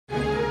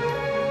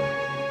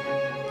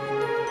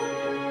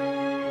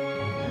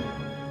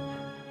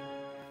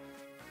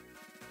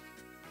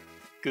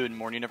Good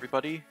morning,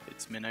 everybody.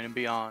 It's Midnight and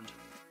Beyond,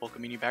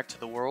 welcoming you back to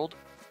the world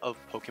of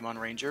Pokemon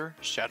Ranger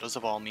Shadows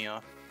of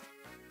Almia.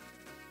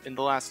 In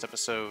the last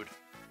episode,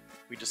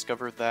 we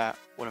discovered that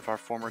one of our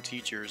former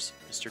teachers,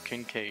 Mr.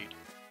 Kincaid,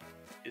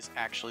 is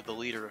actually the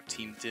leader of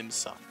Team Dim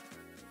Sum.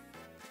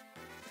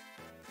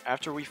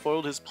 After we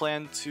foiled his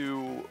plan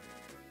to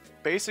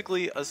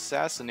basically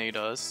assassinate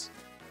us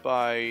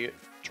by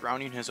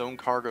drowning his own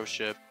cargo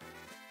ship,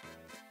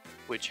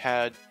 which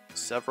had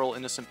several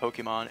innocent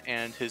Pokemon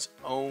and his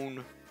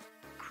own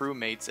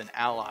crewmates and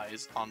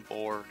allies on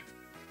board,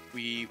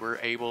 we were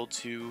able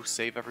to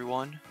save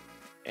everyone,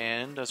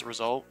 and as a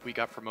result, we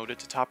got promoted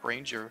to Top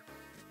Ranger.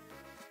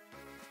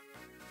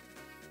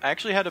 I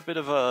actually had a bit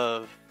of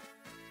a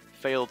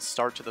failed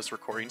start to this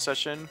recording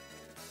session.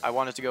 I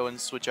wanted to go and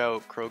switch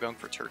out Croagunk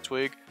for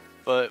Turtwig,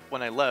 but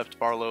when I left,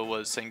 Barlow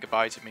was saying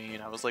goodbye to me,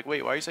 and I was like,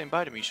 wait, why are you saying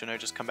bye to me? Shouldn't I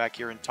just come back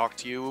here and talk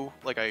to you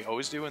like I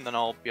always do, and then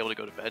I'll be able to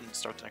go to bed and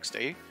start the next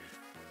day?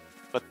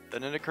 But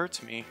then it occurred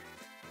to me,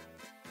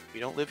 we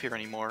don't live here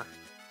anymore.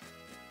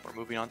 We're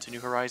moving on to new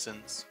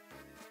horizons.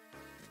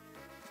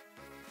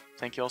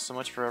 Thank you all so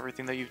much for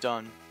everything that you've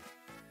done.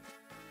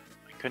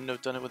 I couldn't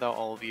have done it without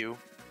all of you,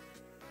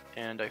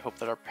 and I hope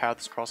that our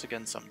paths cross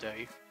again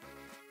someday.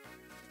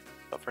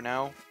 But for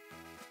now,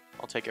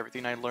 I'll take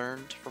everything I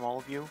learned from all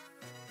of you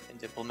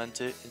and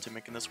implement it into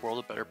making this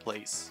world a better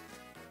place.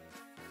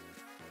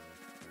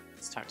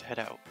 It's time to head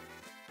out.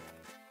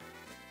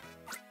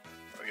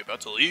 Are you about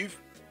to leave?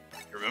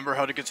 You remember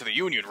how to get to the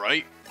Union,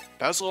 right?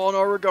 Pass along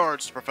our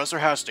regards to Professor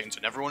Hastings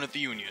and everyone at the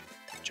Union.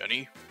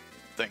 Jenny,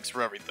 thanks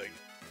for everything.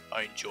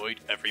 I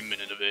enjoyed every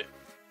minute of it.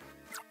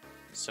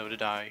 So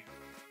did I.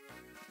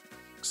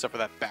 Except for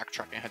that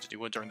backtracking I had to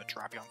do during the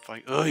Drapion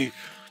fight. Ugh.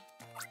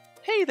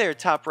 Hey there,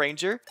 Top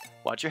Ranger.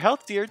 Watch your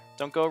health, dear.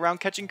 Don't go around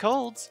catching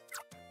colds.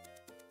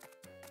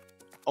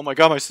 Oh my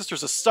god, my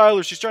sister's a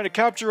styler. She's trying to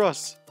capture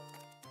us.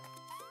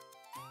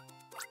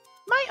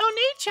 My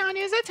Oni-chan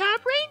is a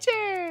Top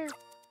Ranger!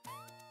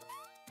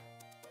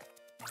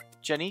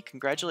 Jenny,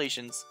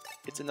 congratulations.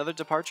 It's another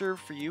departure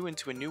for you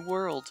into a new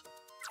world.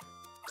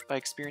 By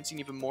experiencing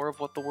even more of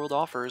what the world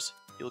offers,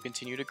 you'll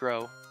continue to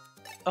grow.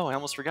 Oh, I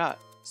almost forgot.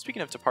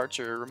 Speaking of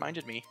departure, it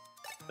reminded me.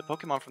 The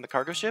Pokemon from the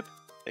cargo ship,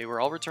 they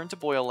were all returned to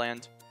Boyle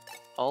Land.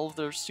 All of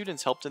their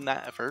students helped in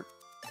that effort.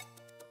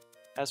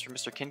 As for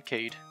Mr.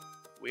 Kincaid,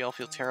 we all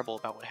feel terrible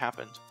about what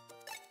happened.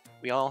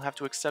 We all have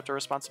to accept our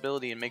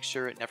responsibility and make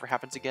sure it never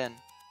happens again.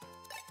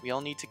 We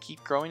all need to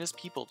keep growing as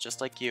people,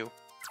 just like you.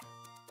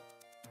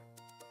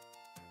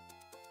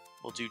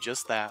 We'll do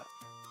just that,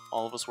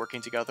 all of us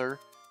working together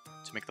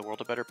to make the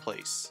world a better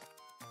place,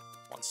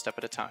 one step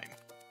at a time.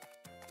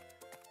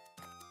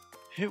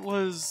 It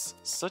was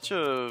such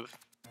a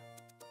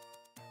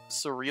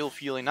surreal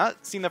feeling, not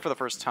seeing that for the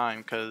first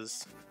time,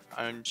 because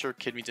I'm sure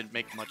Kid Me didn't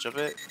make much of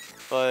it,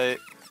 but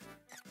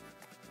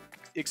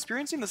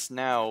experiencing this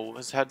now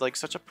has had like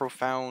such a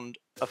profound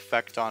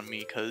effect on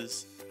me,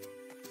 because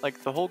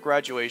like the whole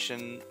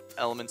graduation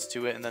elements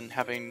to it, and then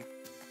having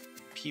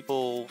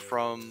people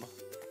from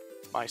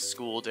my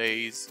school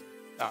days,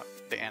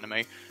 the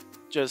anime,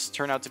 just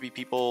turn out to be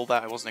people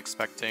that I wasn't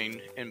expecting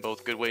in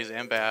both good ways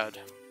and bad.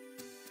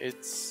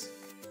 It's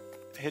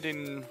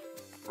hitting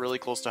really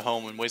close to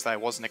home in ways that I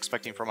wasn't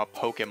expecting from a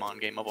Pokemon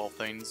game of all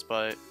things,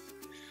 but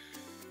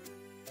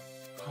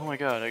oh my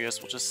god, I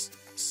guess we'll just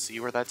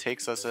see where that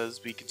takes us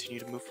as we continue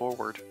to move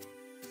forward.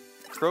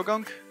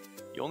 Croagunk,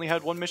 you only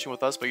had one mission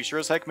with us, but you sure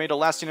as heck made a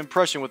lasting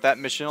impression with that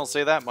mission, I'll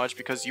say that much,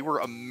 because you were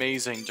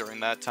amazing during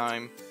that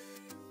time.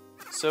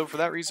 So for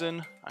that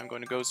reason, I'm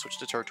going to go switch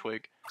to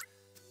Turtwig.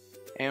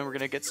 And we're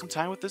going to get some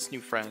time with this new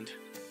friend.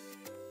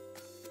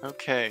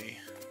 Okay.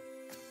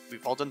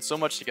 We've all done so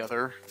much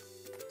together.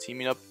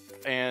 Teaming up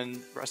and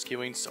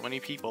rescuing so many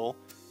people.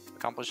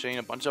 Accomplishing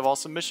a bunch of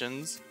awesome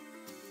missions.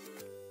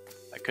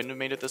 I couldn't have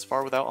made it this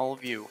far without all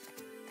of you.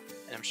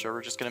 And I'm sure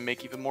we're just going to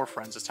make even more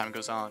friends as time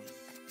goes on.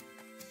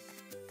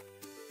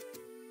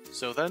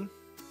 So then,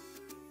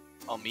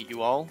 I'll meet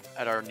you all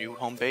at our new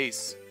home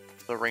base,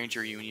 the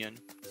Ranger Union.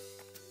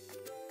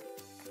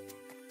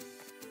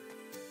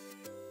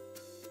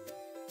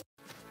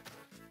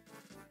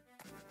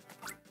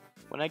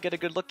 When I get a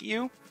good look at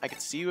you, I can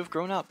see you have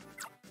grown up.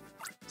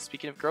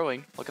 Speaking of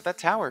growing, look at that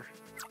tower.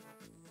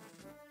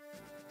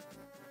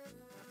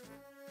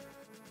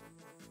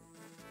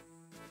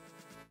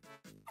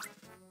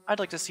 I'd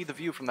like to see the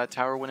view from that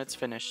tower when it's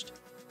finished.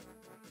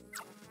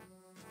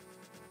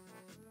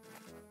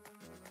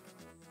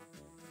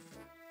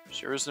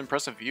 Sure is an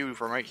impressive view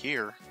from right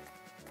here.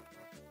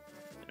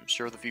 And I'm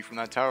sure the view from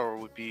that tower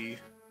would be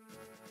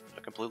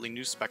a completely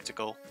new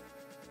spectacle.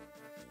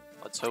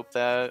 Let's hope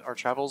that our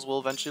travels will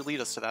eventually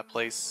lead us to that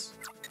place.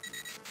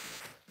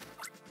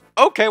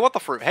 Okay, what the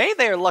fruit? Hey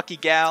there, lucky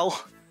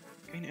gal!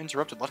 Getting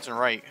interrupted left and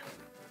right.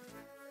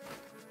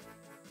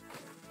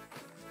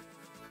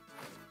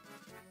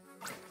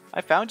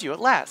 I found you at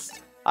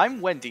last.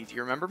 I'm Wendy, do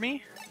you remember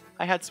me?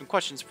 I had some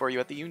questions for you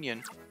at the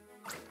Union.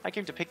 I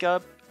came to pick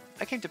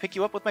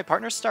you up with my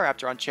partner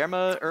Staraptor on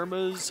Chairma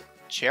Irma's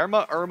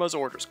Chairma Irma's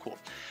orders. Cool.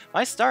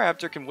 My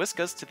Staraptor can whisk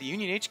us to the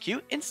Union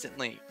HQ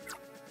instantly.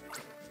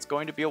 It's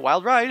going to be a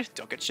wild ride.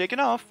 Don't get shaken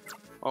off.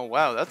 Oh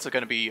wow, that's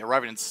going to be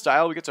arriving in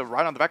style. We get to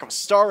ride on the back of a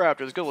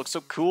Staraptor. It's going to look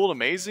so cool and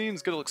amazing.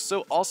 It's going to look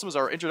so awesome as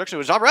our introduction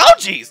to a genre. Oh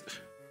jeez!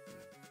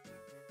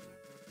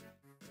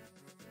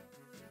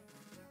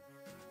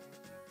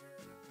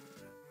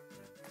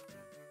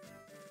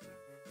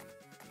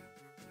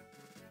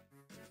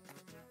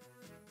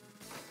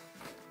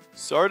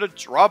 Sorry to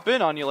drop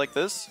in on you like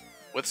this.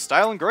 With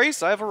style and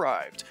grace, I have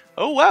arrived.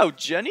 Oh wow,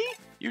 Jenny?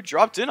 You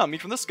dropped in on me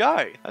from the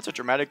sky. That's a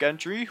dramatic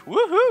entry.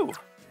 Woohoo!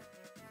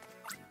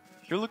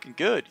 You're looking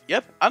good.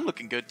 Yep, I'm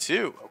looking good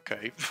too.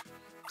 Okay.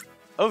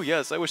 Oh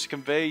yes, I wish to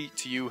convey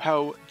to you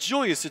how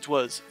joyous it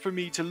was for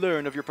me to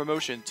learn of your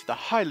promotion to the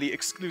highly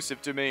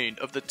exclusive domain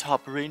of the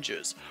Top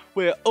Rangers,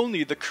 where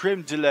only the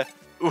creme de la...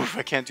 Oof,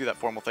 I can't do that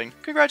formal thing.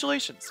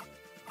 Congratulations.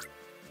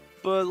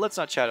 But let's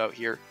not chat out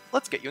here.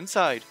 Let's get you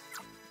inside.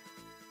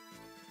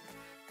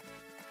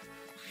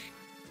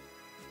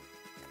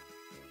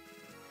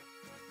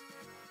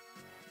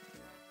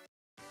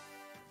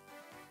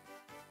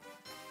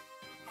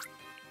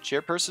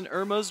 Chairperson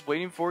Irma's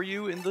waiting for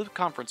you in the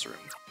conference room.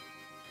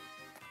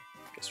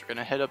 Guess we're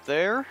gonna head up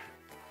there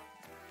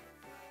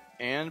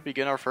and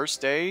begin our first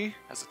day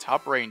as a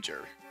Top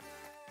Ranger.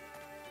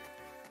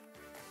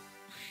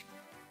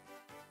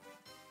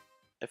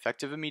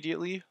 Effective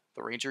immediately,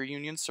 the Ranger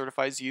Union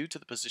certifies you to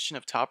the position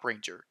of Top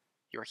Ranger.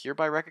 You are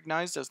hereby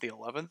recognized as the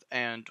 11th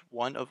and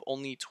one of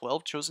only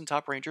 12 chosen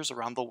Top Rangers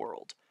around the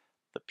world.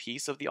 The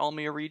peace of the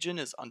Almia region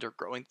is under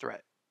growing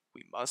threat.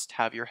 We must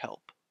have your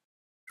help.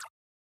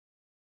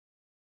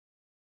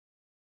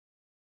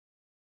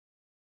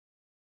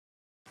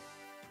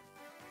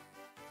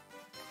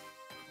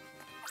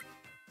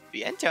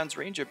 The N-Town's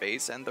Ranger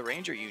Base and the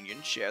Ranger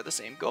Union share the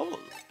same goal.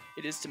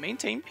 It is to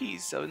maintain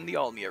peace in the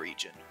Almia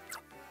region.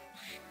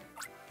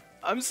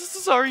 I'm so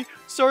sorry.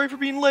 Sorry for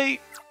being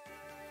late.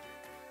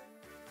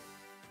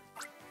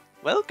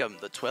 Welcome,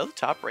 the 12th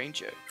Top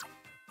Ranger.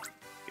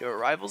 Your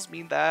arrivals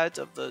mean that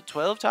of the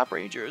 12 Top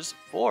Rangers,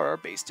 4 are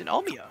based in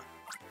Almia.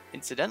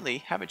 Incidentally,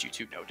 haven't you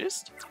two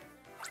noticed?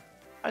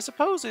 I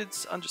suppose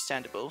it's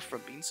understandable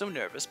from being so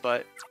nervous,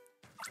 but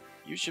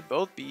you should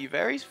both be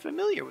very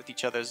familiar with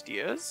each other's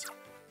dears.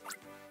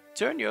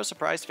 Turn your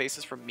surprised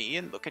faces from me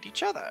and look at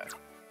each other.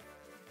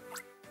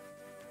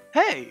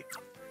 Hey!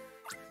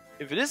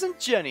 If it isn't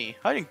Jenny,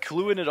 I didn't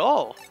clue in at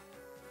all.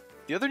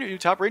 The other new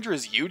Top Ranger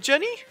is you,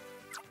 Jenny?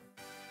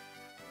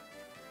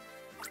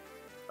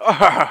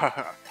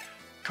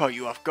 Caught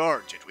you off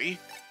guard, did we?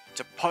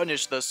 To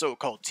punish the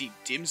so-called Team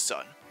Dim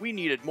Sum, we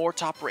needed more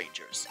Top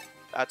Rangers.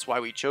 That's why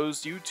we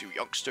chose you two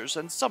youngsters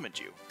and summoned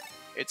you.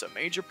 It's a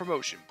major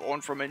promotion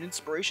born from an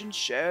inspiration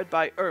shared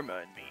by Irma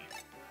and me.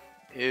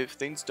 If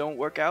things don't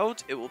work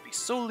out, it will be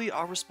solely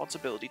our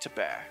responsibility to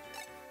bear.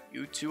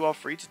 You two are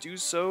free to do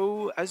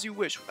so as you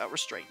wish without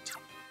restraint.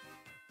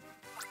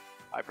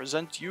 I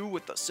present you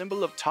with the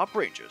symbol of Top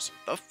Rangers,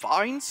 the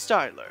Fine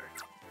Styler.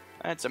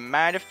 That's a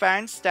mighty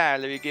fine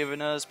styler you're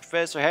giving us,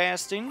 Professor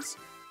Hastings.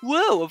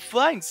 Whoa, a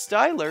fine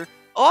styler?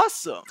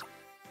 Awesome!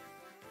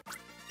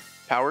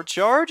 Power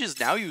charge is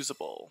now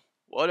usable,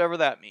 whatever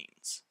that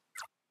means.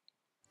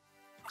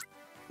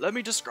 Let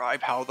me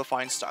describe how the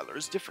Fine Styler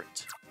is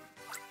different.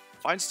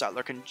 Fine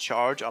Styler can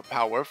charge up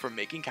power for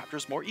making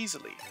captures more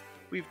easily.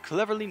 We've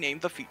cleverly named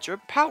the feature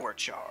Power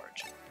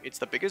Charge. It's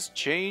the biggest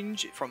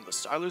change from the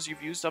stylers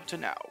you've used up to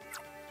now.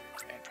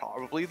 And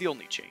probably the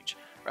only change.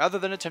 Rather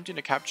than attempting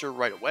to capture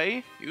right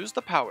away, use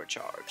the Power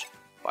Charge.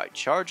 By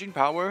charging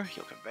power,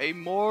 you'll convey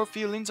more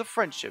feelings of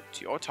friendship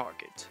to your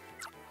target.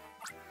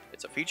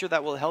 It's a feature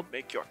that will help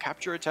make your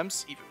capture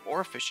attempts even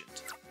more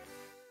efficient.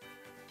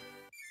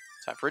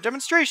 Time for a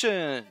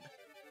demonstration!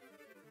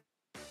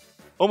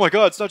 Oh my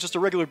god, it's not just a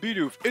regular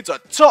Bidoof, it's a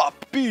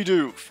top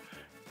Bidoof!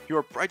 You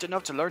are bright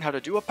enough to learn how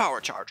to do a power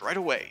charge right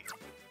away.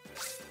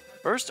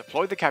 First,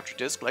 deploy the capture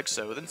disc like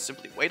so, then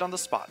simply wait on the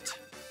spot.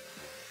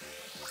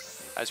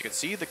 As you can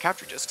see, the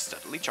capture disc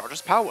steadily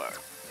charges power.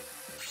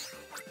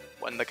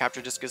 When the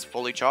capture disc is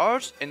fully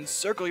charged,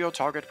 encircle your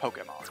target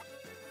Pokémon.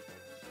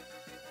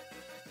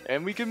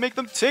 And we can make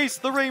them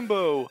taste the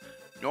rainbow!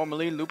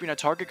 Normally, looping a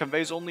target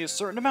conveys only a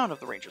certain amount of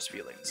the Ranger's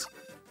feelings.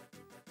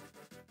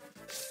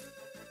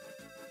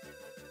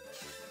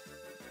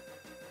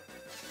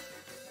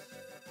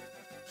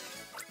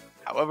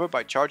 However,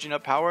 by charging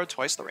up power,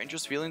 twice the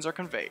Ranger's feelings are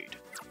conveyed.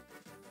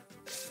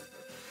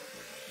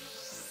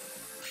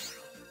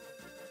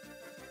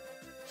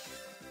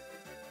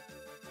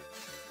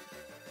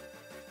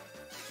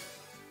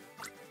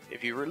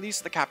 If you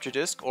release the capture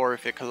disc, or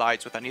if it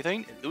collides with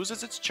anything, it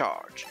loses its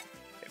charge.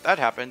 If that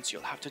happens,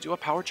 you'll have to do a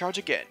power charge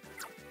again.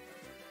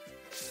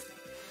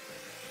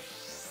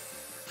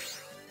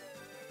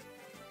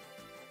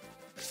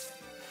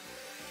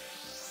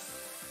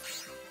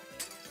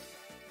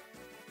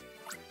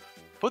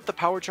 Put the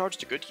power charge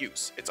to good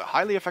use. It's a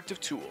highly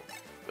effective tool.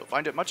 You'll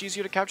find it much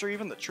easier to capture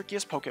even the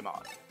trickiest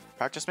Pokémon.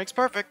 Practice makes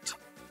perfect!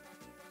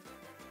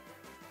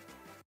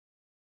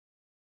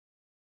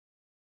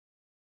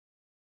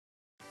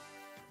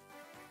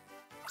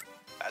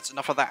 that's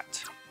enough of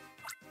that.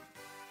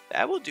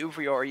 That will do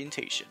for your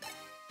orientation.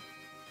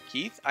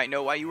 Keith, I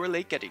know why you were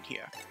late getting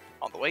here.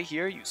 On the way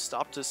here, you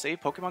stopped to save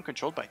Pokemon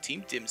controlled by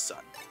Team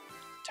Dimsun.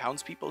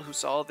 Townspeople who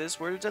saw this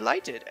were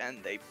delighted,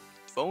 and they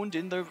phoned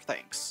in their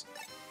thanks.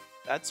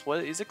 That's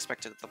what is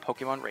expected of the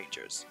Pokemon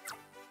Rangers.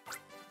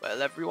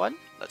 Well, everyone,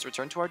 let's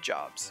return to our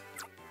jobs.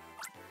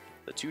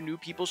 The 2 new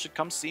people should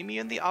come see me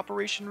in the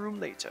operation room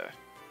later.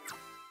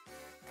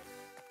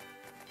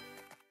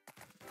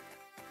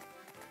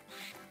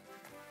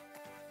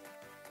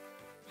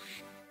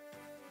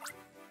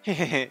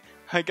 Hehehe,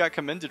 I got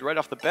commended right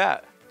off the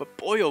bat. But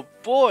boy oh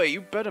boy, you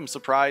bet I'm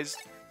surprised.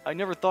 I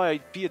never thought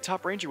I'd be a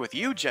top ranger with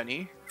you,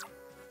 Jenny.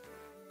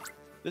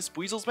 This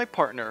Weasel's my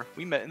partner.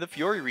 We met in the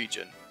Fury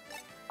region.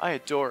 I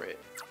adore it.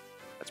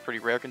 That's pretty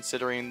rare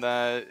considering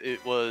that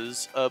it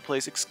was a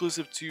place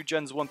exclusive to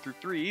Gens 1 through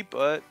 3,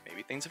 but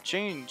maybe things have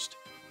changed.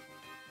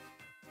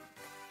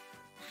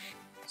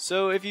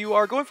 So if you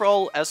are going for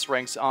all S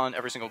ranks on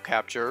every single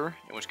capture,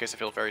 in which case I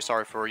feel very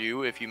sorry for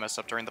you if you mess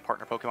up during the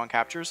partner Pokemon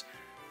captures,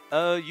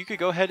 you could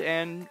go ahead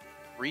and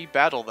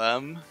re-battle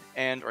them,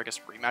 or I guess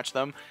rematch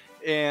them,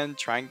 and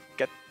try and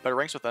get better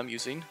ranks with them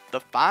using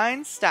the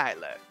Fine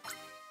Styler.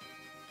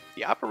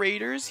 The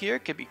operators here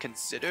can be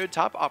considered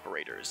top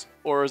operators,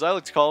 or as I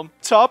like to call them,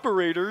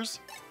 top-operators.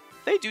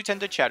 They do tend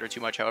to chatter too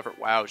much, however.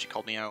 Wow, she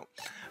called me out.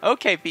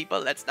 Okay,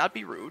 people, let's not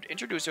be rude.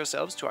 Introduce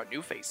yourselves to our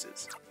new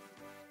faces.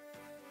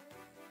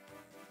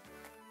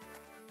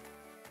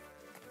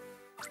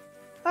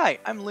 Hi,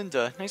 I'm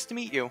Linda. Nice to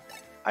meet you.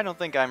 I don't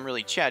think I'm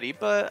really chatty,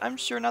 but I'm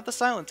sure not the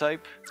silent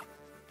type.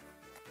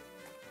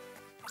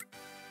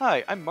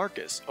 Hi, I'm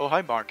Marcus. Oh,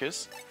 hi,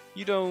 Marcus.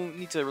 You don't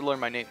need to learn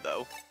my name,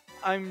 though.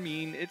 I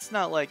mean, it's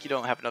not like you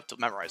don't have enough to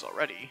memorize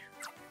already.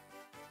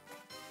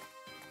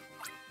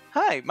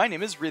 Hi, my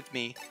name is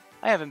Rhythmy.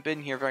 I haven't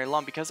been here very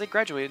long because I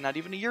graduated not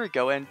even a year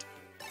ago, and...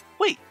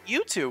 Wait,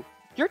 you two!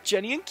 You're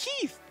Jenny and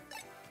Keith!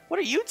 What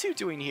are you two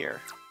doing here?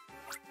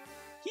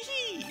 Hee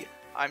hee!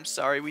 I'm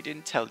sorry we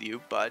didn't tell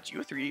you, but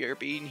you 3 are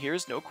being here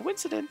is no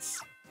coincidence.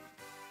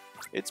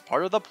 It's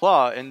part of the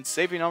plot and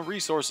saving on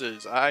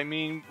resources. I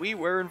mean, we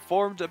were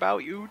informed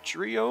about you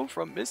trio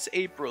from Miss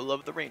April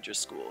of the Ranger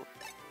School.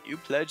 You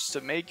pledged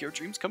to make your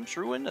dreams come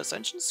true in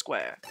Ascension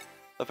Square.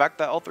 The fact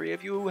that all 3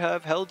 of you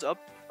have held up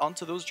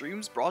onto those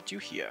dreams brought you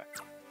here.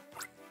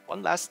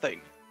 One last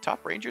thing.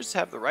 Top Rangers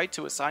have the right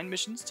to assign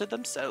missions to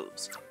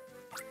themselves.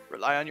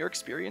 Rely on your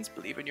experience,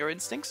 believe in your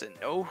instincts, and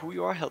know who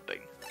you are helping.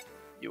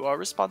 You are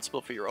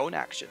responsible for your own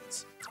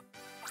actions.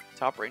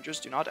 Top Rangers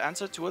do not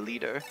answer to a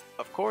leader.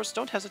 Of course,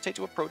 don't hesitate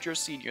to approach your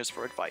seniors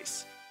for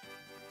advice.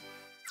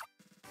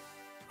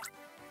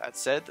 That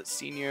said, the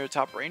senior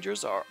Top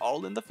Rangers are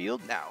all in the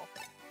field now.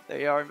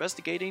 They are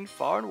investigating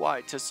far and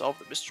wide to solve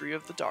the mystery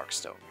of the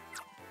Darkstone.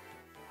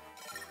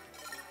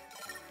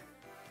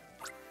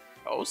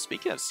 Oh,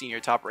 speaking of senior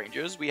Top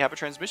Rangers, we have a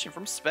transmission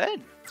from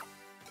Sven.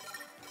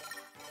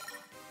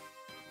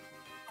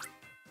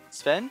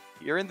 Sven,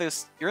 you're in the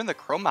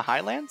Chroma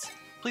Highlands?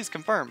 Please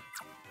confirm.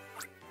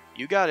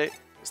 You got it.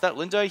 Is that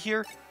Linda I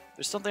hear?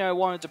 There's something I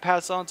wanted to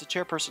pass on to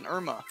Chairperson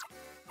Irma.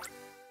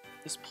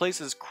 This place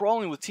is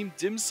crawling with Team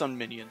Dimsun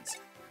minions.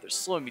 They're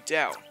slowing me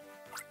down.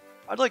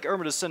 I'd like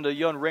Irma to send a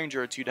young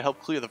ranger or 2 to help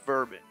clear the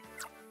vermin.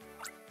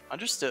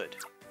 Understood.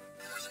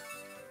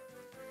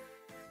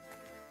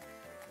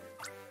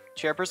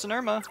 Chairperson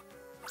Irma,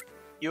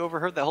 you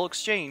overheard the whole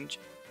exchange.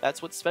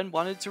 That's what Sven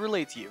wanted to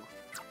relay to you.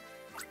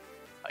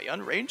 A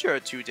young ranger or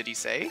 2, did he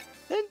say?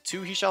 Then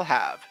 2 he shall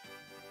have.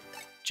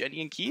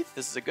 Jenny and Keith,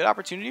 this is a good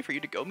opportunity for you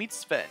to go meet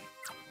Sven.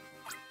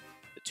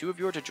 The 2 of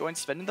you are to join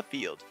Sven in the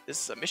field.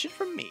 This is a mission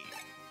from me.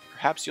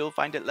 Perhaps you'll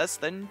find it less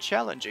than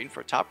challenging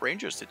for top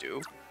rangers to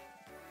do.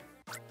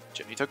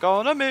 Jenny took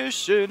on a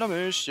mission.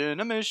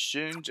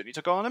 Jenny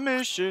took on a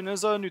mission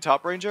as a new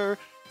top ranger.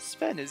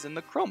 Sven is in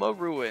the Chroma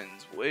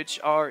Ruins, which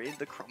are in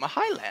the Chroma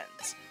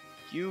Highlands.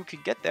 You can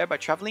get there by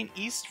traveling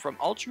east from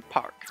Altru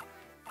Park.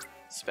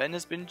 Sven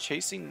has been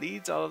chasing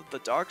leads of the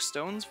Dark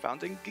Stones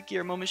found in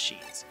Gigirmo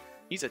machines.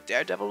 He's a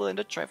daredevil and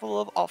a trifle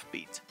of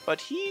offbeat, but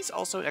he's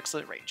also an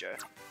excellent ranger.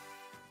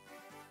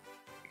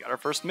 We got our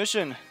first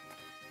mission,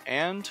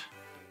 and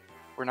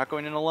we're not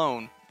going in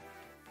alone.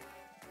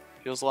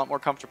 Feels a lot more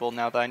comfortable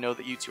now that I know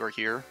that you 2 are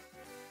here.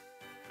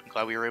 I'm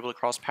glad we were able to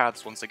cross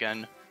paths once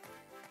again.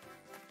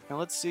 Now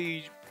let's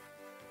see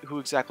who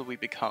exactly we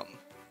become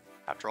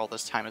after all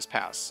this time has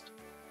passed.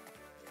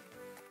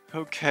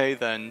 Okay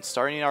then,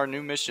 starting our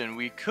new mission,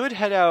 we could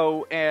head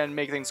out and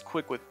make things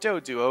quick with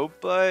Doduo,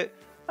 but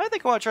I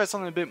think I want to try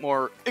something a bit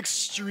more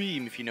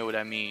extreme, if you know what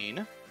I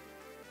mean.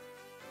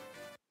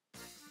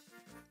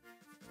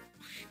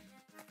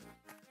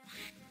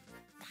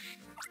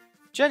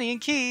 Jenny and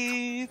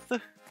Keith!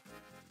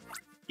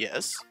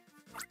 Yes?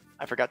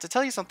 I forgot to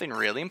tell you something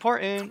really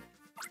important.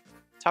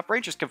 Top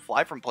Rangers can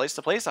fly from place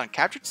to place on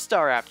captured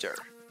Staraptor.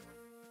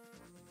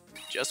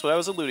 Just what I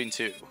was alluding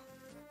to.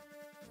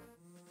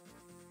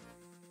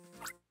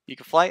 You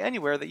can fly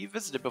anywhere that you've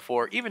visited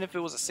before, even if it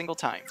was a single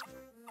time.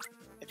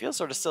 It feels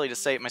sort of silly to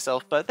say it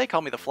myself, but they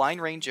call me the Flying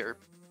Ranger.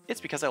 It's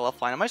because I love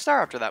flying on my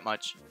Staraptor that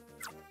much.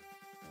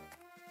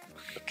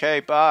 Okay,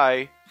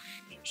 bye.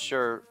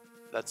 Sure,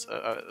 that's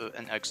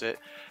an exit.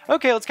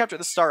 Okay, let's capture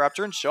the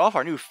Staraptor and show off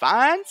our new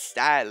fine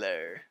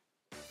styler.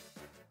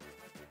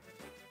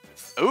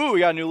 Ooh, we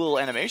got a new little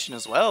animation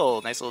as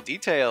well. Nice little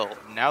detail.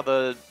 Now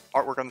the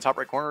artwork on the top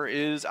right corner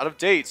is out of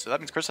date, so that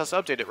means Chris has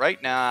to update it,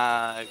 right?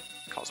 Nah, I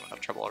caused him enough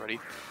trouble already.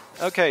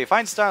 Okay,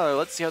 fine styler.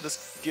 Let's see how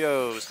this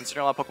goes.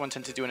 Considering a lot of Pokemon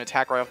tend to do an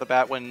attack right off the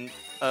bat when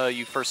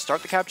you first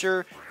start the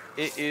capture,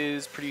 it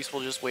is pretty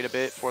useful to just wait a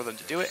bit for them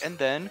to do it, and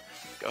then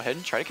go ahead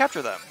and try to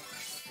capture them.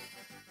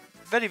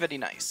 Very, very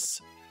nice.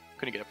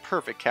 Couldn't get a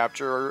perfect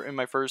capture in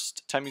my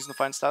first time using the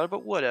fine styler,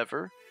 but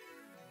whatever.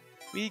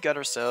 We got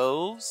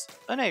ourselves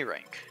an A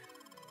rank.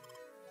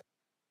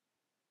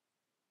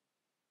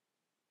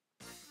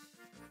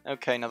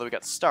 Okay, now that we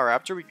got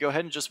Staraptor, we can go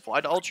ahead and just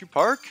fly to Ultra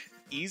Park.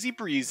 Easy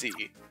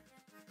breezy.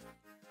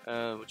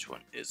 Which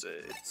one is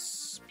it?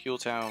 It's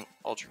Peweltown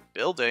Ultra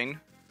Building.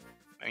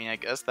 I mean, I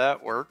guess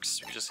that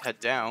works. We just head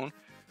down.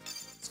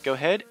 Let's go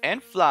ahead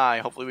and fly.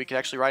 Hopefully we can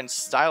actually ride in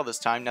style this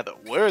time now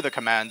that we're the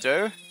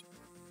commander.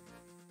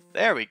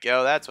 There we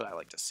go. That's what I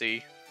like to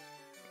see.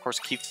 Of course,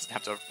 Keith doesn't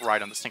have to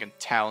ride on the stinking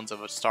talons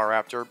of a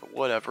Staraptor, but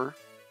whatever.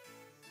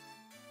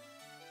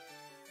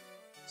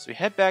 So we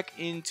head back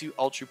into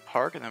Ultra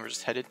Park, and then we're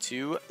just headed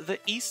to the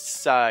east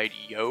side,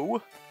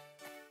 yo.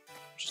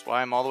 Which is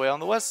why I'm all the way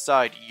on the west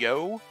side,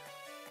 yo.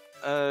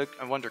 I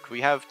wonder, could we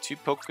have two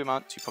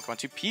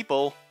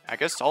people, I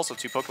guess also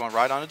two Pokemon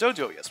ride on a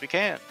Doduo? Yes, we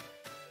can.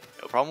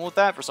 No problem with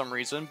that for some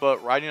reason,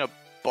 but riding a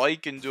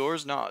bike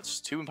indoors, no, it's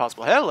just too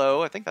impossible.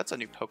 Hello, I think that's a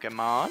new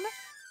Pokemon.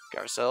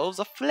 Got ourselves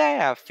a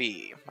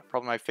Flaffy.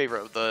 Probably my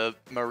favorite of the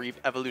Mareep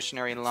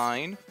evolutionary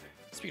line.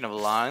 Speaking of a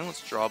line,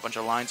 let's draw a bunch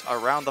of lines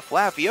around the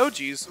Flaffy. Oh,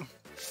 geez.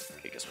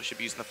 Okay, guess we should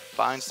be using the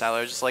fine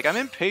styler. Just like, I'm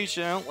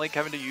impatient. I don't like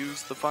having to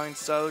use the fine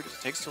styler because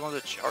it takes too long to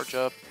charge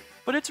up.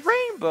 But it's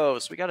rainbow,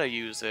 so we gotta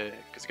use it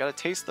because we gotta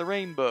taste the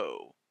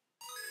rainbow.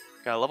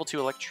 Got a level 2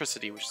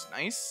 electricity, which is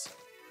nice.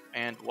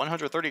 And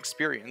 130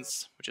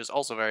 experience, which is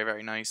also very,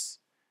 very nice.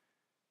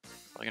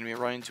 Probably gonna be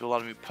running into a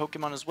lot of new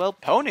Pokemon as well.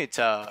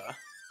 Ponyta!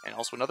 And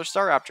also another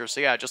Staraptor.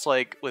 So yeah, just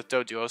like with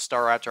Doduo,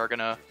 Staraptor are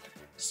gonna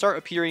start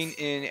appearing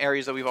in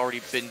areas that we've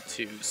already been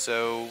to,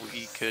 so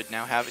we could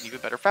now have an even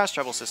better fast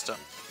travel system,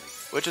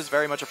 which is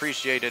very much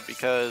appreciated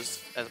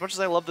because as much as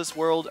I love this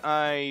world,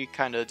 I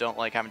kind of don't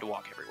like having to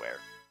walk everywhere.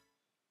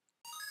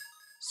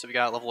 So we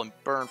got a level in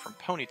Burn from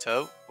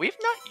Ponyta. We've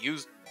not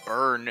used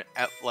Burn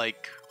at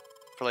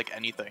for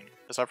anything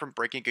aside from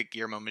breaking good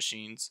Gearmo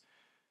machines.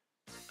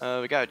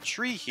 We got a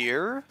tree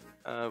here,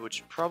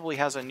 which probably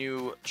has a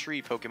new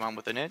tree Pokemon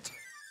within it.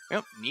 We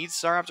don't need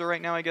Staraptor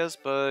right now, I guess,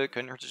 but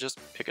couldn't hurt to just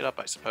pick it up,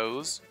 I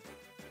suppose.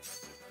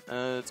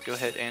 Let's go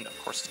ahead and,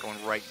 of course, it's going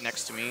right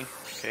next to me.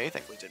 Okay,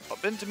 thankfully it didn't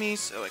bump into me,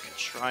 so I can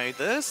try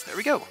this. There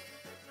we go.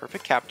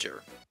 Perfect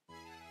capture.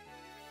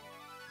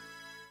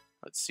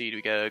 Let's see, do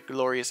we get a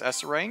glorious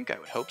S rank? I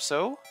would hope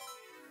so.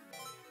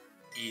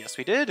 Yes,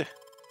 we did.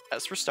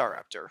 S for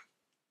Staraptor.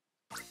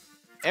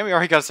 And we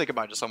already got to say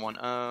goodbye to someone.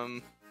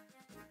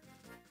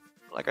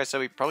 Like I said,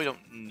 we probably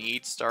don't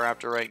need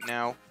Staraptor right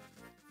now.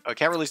 I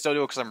can't release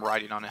Doduo because I'm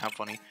riding on it. How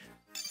funny.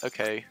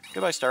 Okay.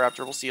 Goodbye, Staraptor.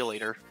 We'll see you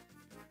later.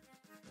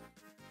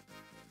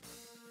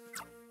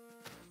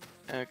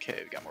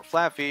 Okay, we got more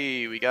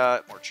Flaffy. We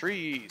got more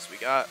trees. We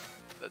got...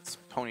 That's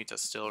Ponyta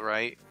still,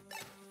 right?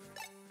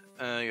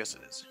 Yes,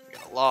 it is. We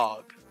got a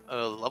log.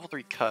 Level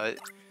 3 cut.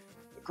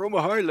 The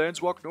Chroma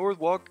Highlands. Walk north,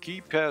 walk,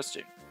 keep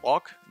passing.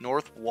 Walk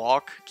north,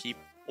 walk, keep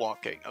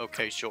walking.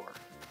 Okay, sure.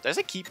 Did I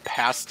say keep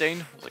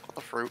passing? I was like, what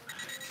the fruit?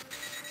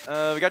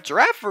 We got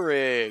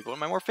Girafarig, one of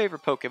my more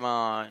favorite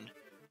Pokemon.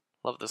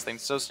 Love this thing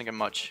so stinking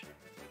much.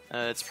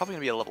 It's probably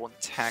going to be a level 1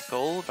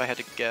 tackle, if I had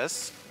to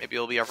guess. Maybe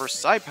it'll be our first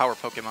Side Power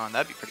Pokemon,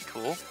 that'd be pretty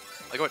cool.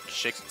 Like how it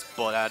shakes its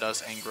butt at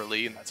us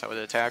angrily, and that's how it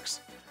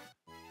attacks.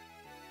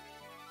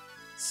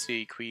 Let's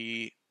see, can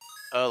we...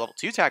 level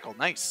 2 tackle,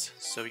 nice.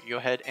 So we can go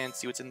ahead and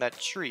see what's in that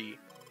tree.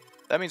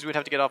 That means we'd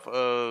have to get off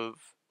of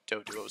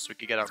Doduo so we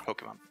could get our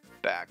Pokemon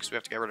back. So we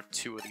have to get rid of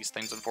 2 of these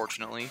things,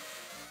 unfortunately.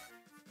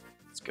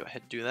 Let's go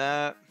ahead and do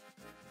that.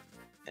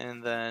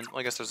 And then, well,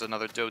 I guess there's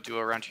another Doduo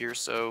around here,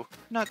 so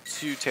not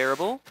too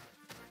terrible.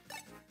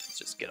 Let's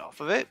just get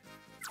off of it.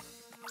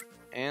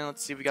 And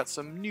let's see, we got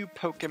some new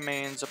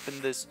Pokemons up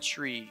in this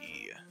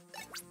tree.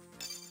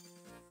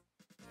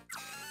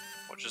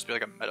 Or just be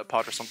like a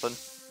Metapod or something.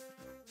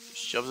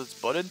 Shoves its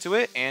butt into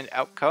it, and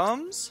out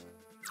comes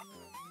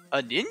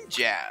a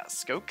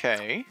Ninjask.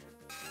 Okay.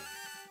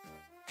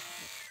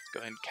 Let's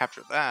go ahead and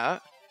capture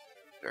that.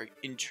 Very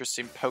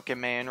interesting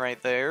Pokemon right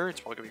there.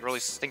 It's probably gonna be really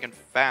stinking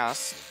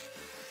fast.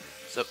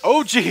 So,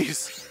 oh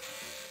jeez!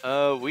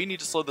 We need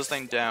to slow this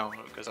thing down,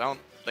 because I don't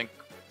think,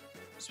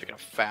 speaking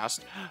of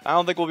fast, I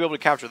don't think we'll be able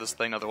to capture this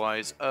thing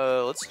otherwise.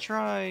 Let's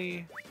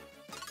try...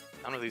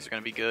 None of these are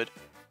gonna be good.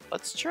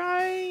 Let's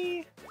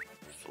try...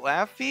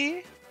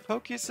 Flaffy?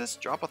 Poke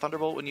Assist, drop a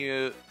Thunderbolt when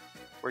you...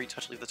 where you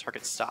touch leave the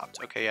target stopped.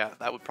 Okay, yeah,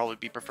 that would probably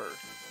be preferred.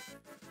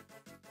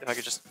 If I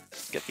could just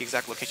get the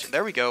exact location.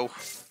 There we go.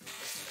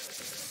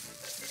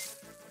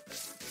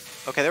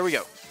 Okay, there we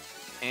go.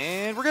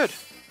 And we're good.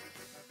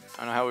 I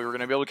don't know how we were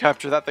going to be able to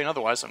capture that thing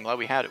otherwise, so I'm glad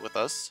we had it with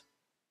us.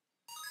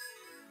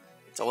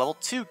 It's a level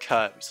 2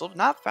 cut. We still have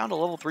not found a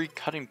level 3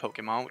 cutting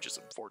Pokemon, which is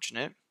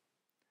unfortunate.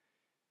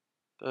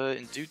 But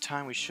in due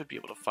time, we should be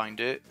able to find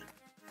it.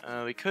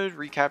 We could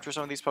recapture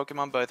some of these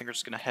Pokemon, but I think we're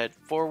just going to head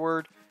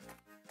forward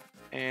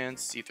and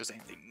see if there's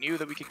anything new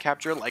that we could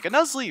capture, like a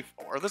Nuzleaf,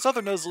 or this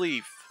other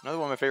Nuzleaf. Another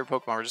one of my favorite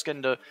Pokemon. We're just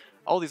getting to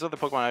all these other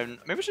Pokemon.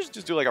 Maybe we should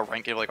just do like a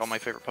ranking of like all my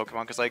favorite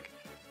Pokemon, because like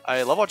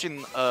I love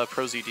watching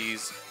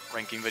ProZD's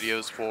ranking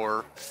videos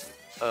for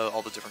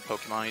all the different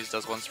Pokemon. He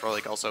does ones for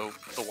like also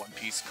the One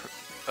Piece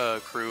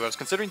crew. I was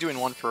considering doing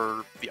one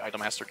for the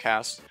Idolmaster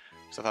cast,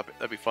 so I thought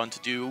that'd be fun to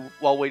do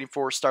while waiting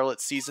for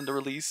Starlit Season to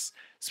release.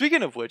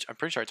 Speaking of which, I'm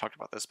pretty sure I talked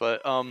about this,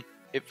 but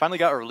it finally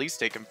got a release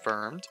date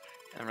confirmed,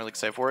 and I'm really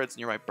excited for it. It's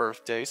near my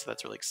birthday, so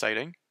that's really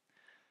exciting.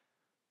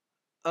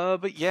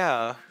 But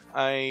yeah,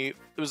 it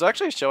was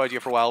actually a show idea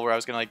for a while where I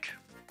was gonna like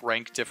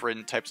rank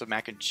different types of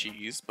mac and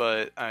cheese,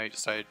 but I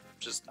decided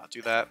just not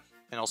do that.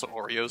 And also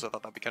Oreos, I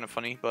thought that'd be kind of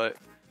funny, but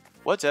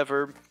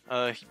whatever.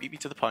 He beat me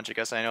to the punch, I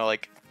guess. I know,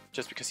 like,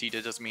 just because he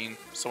did doesn't mean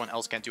someone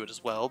else can't do it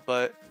as well,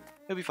 but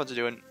it'll be fun to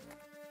do it.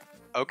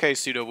 Okay,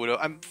 Sudowoodo,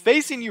 I'm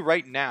facing you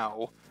right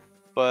now,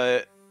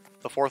 but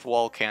the fourth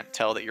wall can't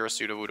tell that you're a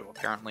Sudowoodo,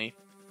 apparently.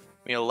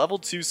 I mean, a level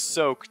 2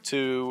 soak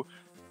to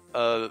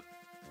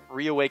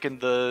reawaken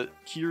the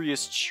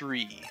curious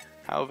tree.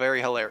 How very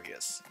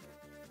hilarious.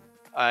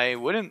 I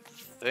wouldn't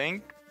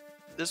think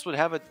this would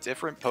have a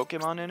different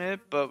Pokemon in it,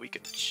 but we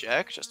could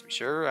check just to be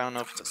sure. I don't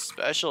know if it's a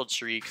special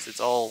tree because it's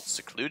all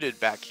secluded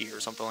back here or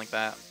something like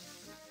that.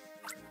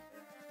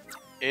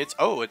 It's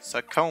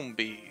a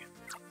Combi.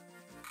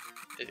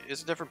 It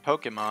is a different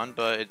Pokemon,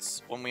 but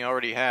it's one we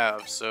already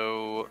have,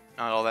 so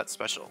not all that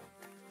special.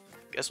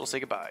 Guess we'll say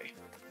goodbye.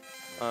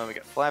 We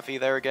got Flaffy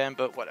there again,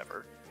 but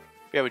whatever.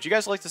 Yeah, would you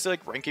guys like to see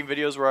like ranking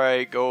videos where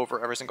I go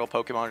over every single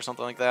Pokemon or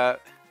something like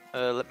that?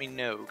 Let me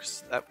know,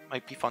 because that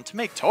might be fun to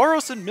make.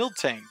 Tauros and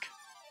Miltank!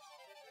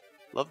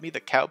 Love me the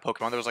cow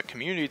Pokemon. There was a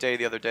community day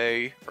the other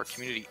day, or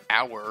community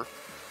hour,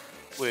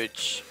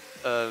 which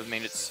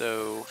made it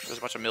so there's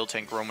a bunch of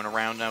Miltank roaming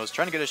around, and I was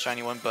trying to get a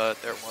shiny one, but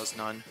there was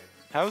none.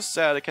 How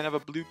sad, I can't have a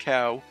blue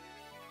cow.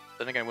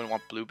 Then again, I wouldn't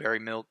want blueberry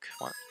milk,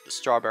 I want the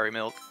strawberry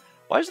milk.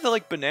 Why is it that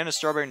like banana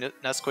strawberry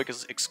Nesquik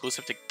is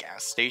exclusive to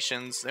gas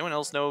stations? Does anyone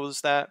else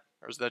knows that?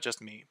 Or is that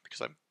just me?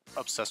 Because I'm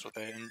obsessed with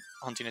it and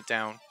hunting it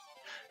down.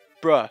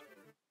 Bruh.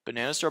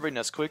 Banana strawberry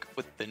Nesquik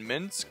with Thin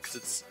Mints, because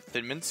it's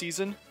Thin Mint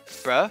season.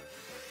 Bruh.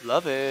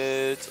 Love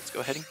it. Let's go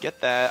ahead and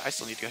get that. I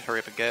still need to hurry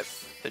up and get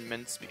Thin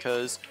Mints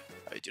because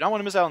I do not want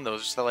to miss out on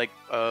those. Just that, like,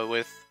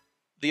 with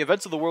the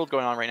events of the world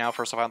going on right now,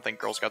 first off, I don't think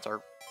Girl Scouts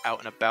are out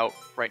and about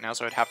right now,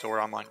 so I'd have to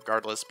order online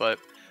regardless, but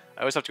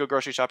I always have to go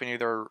grocery shopping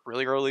either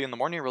really early in the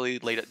morning or really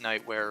late at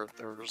night where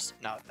there's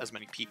not as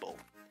many people.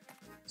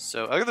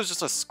 So I think there's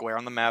just a square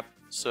on the map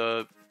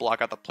to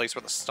block out the place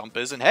where the stump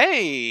is, and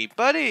hey,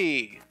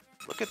 buddy!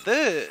 Look at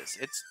this!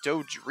 It's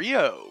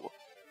Dodrio!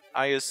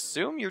 I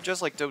assume you're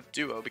just like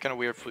Doduo. It'd be kind of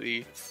weird if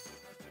we...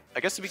 I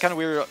guess it'd be kind of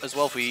weird as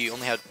well if we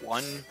only had two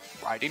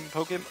riding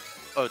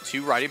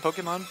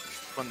Pokemon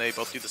when they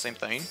both do the same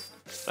thing.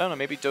 I don't know,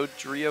 maybe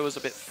Dodrio is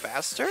a bit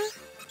faster?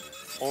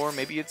 Or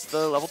maybe it's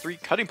the level 3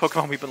 cutting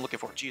Pokemon we've been looking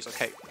for. Jeez,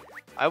 okay.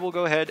 I will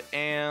go ahead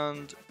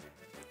and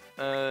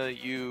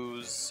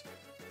use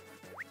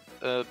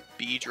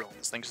Beedrill on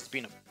this thing because it's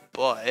being a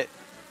butt.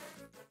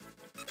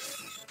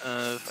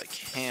 If I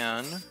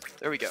can.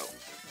 There we go.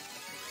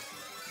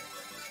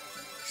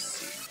 Let's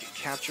see if we can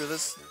capture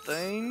this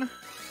thing.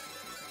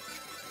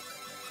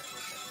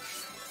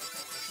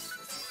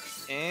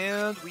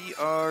 And we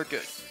are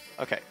good.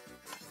 Okay.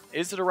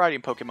 Is it a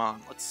riding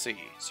Pokemon? Let's see.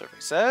 Survey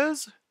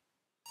says...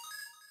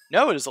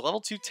 No, it is a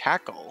level 2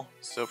 tackle.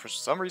 So for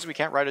some reason we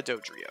can't ride a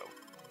Dodrio.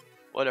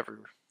 Whatever.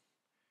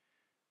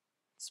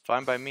 It's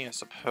fine by me, I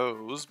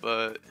suppose,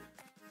 but...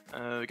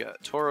 we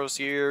got Tauros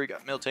here, we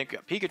got Miltank, we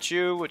got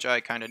Pikachu, which I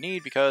kind of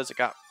need because it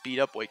got beat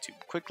up way too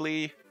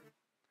quickly.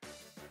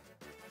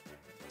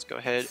 Let's go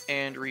ahead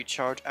and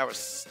recharge our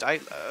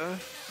Styla.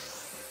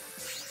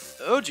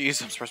 Oh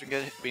jeez, I'm surprised we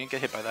didn't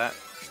get hit by that.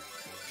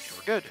 Okay,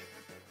 we're good.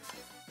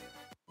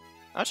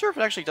 Not sure if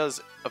it actually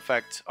does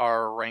affect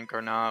our rank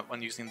or not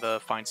when using the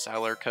Fine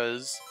Styler,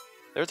 because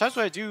there are times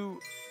when I do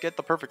get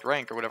the perfect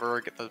rank or whatever, or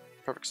get the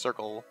perfect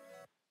circle,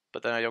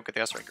 but then I don't get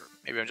the S rank, or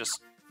maybe I'm just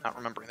not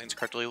remembering things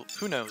correctly.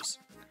 Who knows?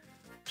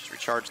 Just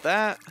recharge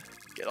that,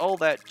 get all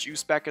that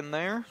juice back in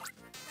there,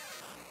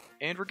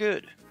 and we're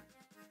good.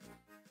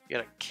 We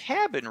got a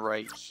cabin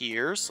right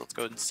here, so let's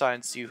go inside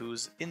and see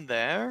who's in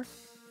there,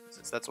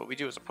 since that's what we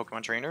do as a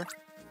Pokemon trainer.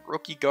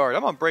 Rookie guard.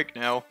 I'm on break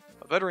now.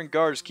 A veteran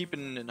guard is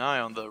keeping an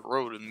eye on the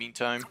road in the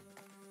meantime.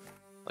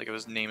 Like if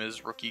his name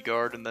is Rookie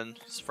Guard, and then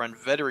his friend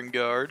Veteran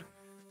Guard.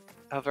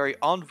 A very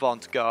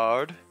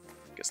avant-garde.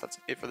 I guess that's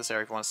it for this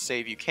area. If you want to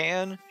save, you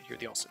can. Hear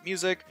the awesome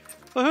music.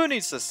 But who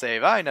needs to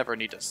save? I never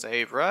need to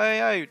save,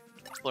 right? I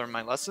learned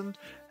my lesson.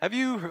 Have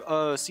you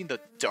seen the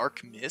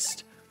dark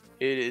mist?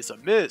 It is a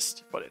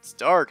mist, but it's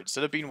dark.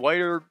 Instead of being white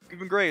or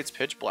even gray, it's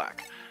pitch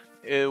black.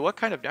 What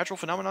kind of natural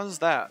phenomenon is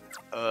that?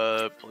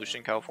 Pollution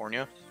in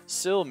California.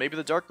 Still, maybe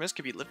the dark mist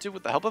could be lifted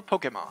with the help of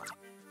Pokemon.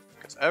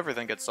 Because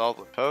everything gets solved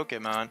with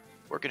Pokemon.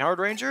 Working hard,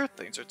 Ranger?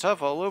 Things are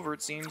tough all over,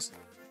 it seems.